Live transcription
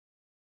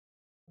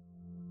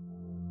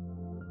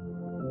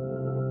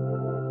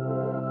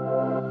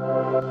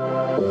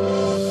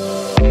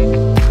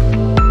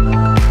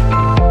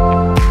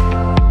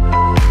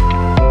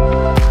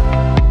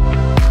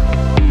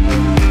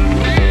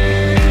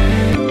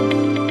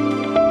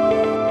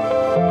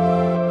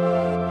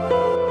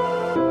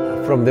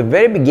From the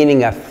very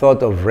beginning, I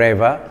thought of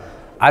RAYVA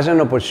as an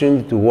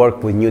opportunity to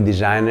work with new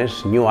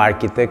designers, new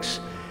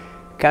architects,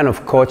 kind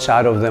of coach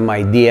out of them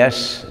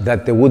ideas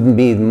that they wouldn't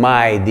be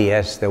my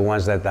ideas, the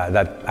ones that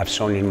I've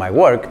shown in my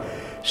work.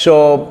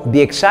 So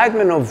the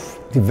excitement of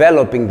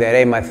developing the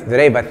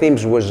RAYVA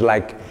themes was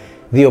like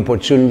the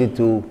opportunity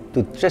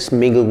to just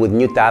mingle with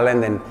new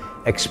talent and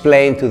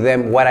explain to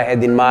them what I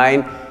had in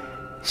mind,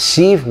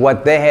 see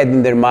what they had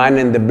in their mind,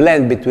 and the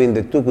blend between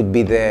the two could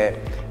be the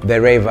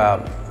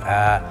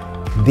RAYVA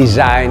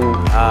design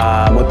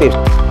motifs.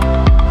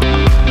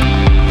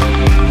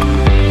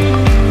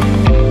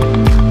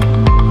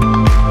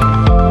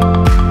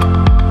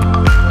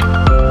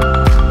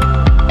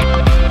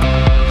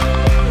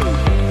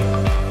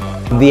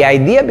 The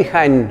idea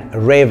behind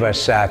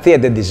RAYVA's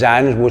theater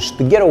design was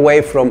to get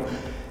away from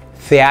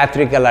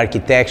theatrical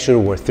architecture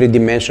or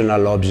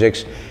three-dimensional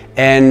objects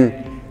and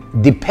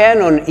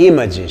depend on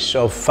images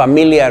of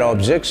familiar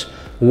objects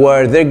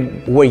where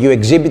you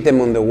exhibit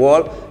them on the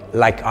wall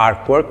like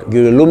artwork,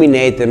 you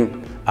illuminate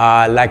them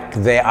like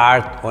the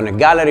art on a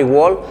gallery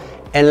wall,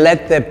 and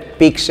let the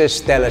pictures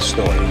tell a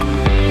story.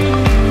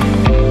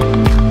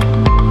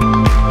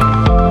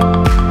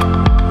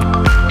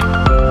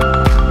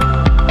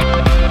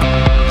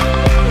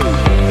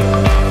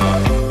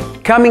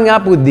 Coming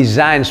up with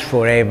designs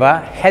for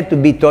RAYVA had to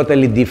be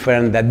totally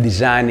different than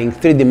designing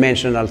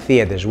three-dimensional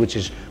theaters, which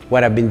is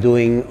what I've been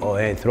doing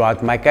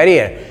throughout my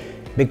career,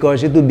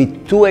 because it would be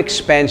too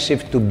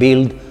expensive to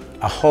build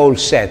a whole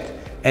set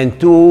and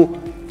too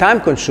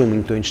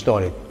time-consuming to install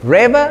it.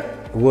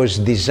 RAYVA was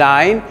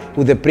designed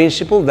with the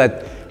principle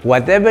that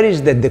whatever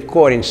is the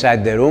decor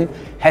inside the room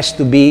has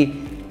to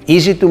be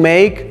easy to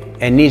make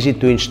and easy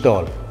to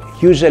install,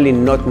 usually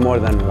not more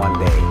than one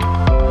day.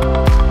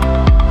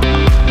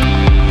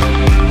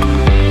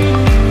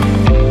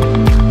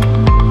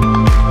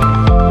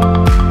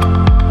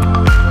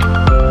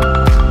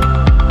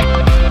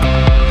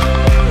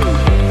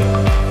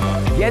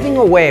 Getting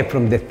away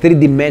from the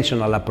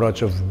three-dimensional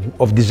approach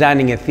of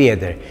designing a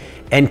theater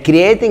and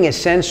creating a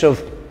sense of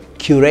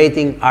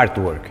curating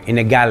artwork in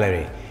a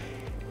gallery,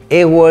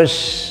 it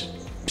was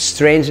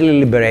strangely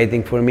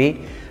liberating for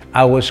me.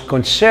 I was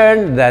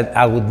concerned that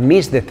I would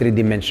miss the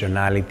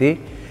three-dimensionality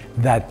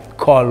that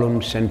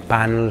columns and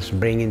panels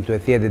bring into a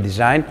theater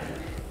design,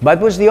 but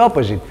it was the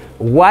opposite.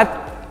 What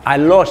I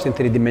lost in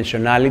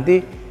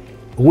three-dimensionality,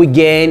 we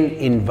gain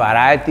in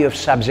variety of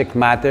subject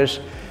matters,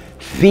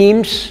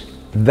 themes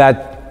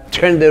that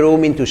turn the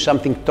room into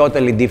something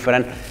totally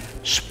different.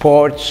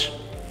 Sports,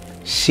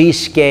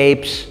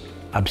 seascapes,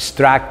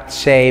 abstract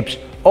shapes,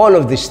 all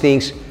of these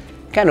things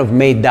kind of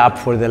made up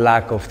for the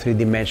lack of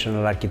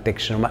three-dimensional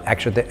architectural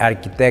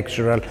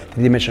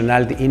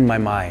three-dimensionality in my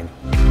mind.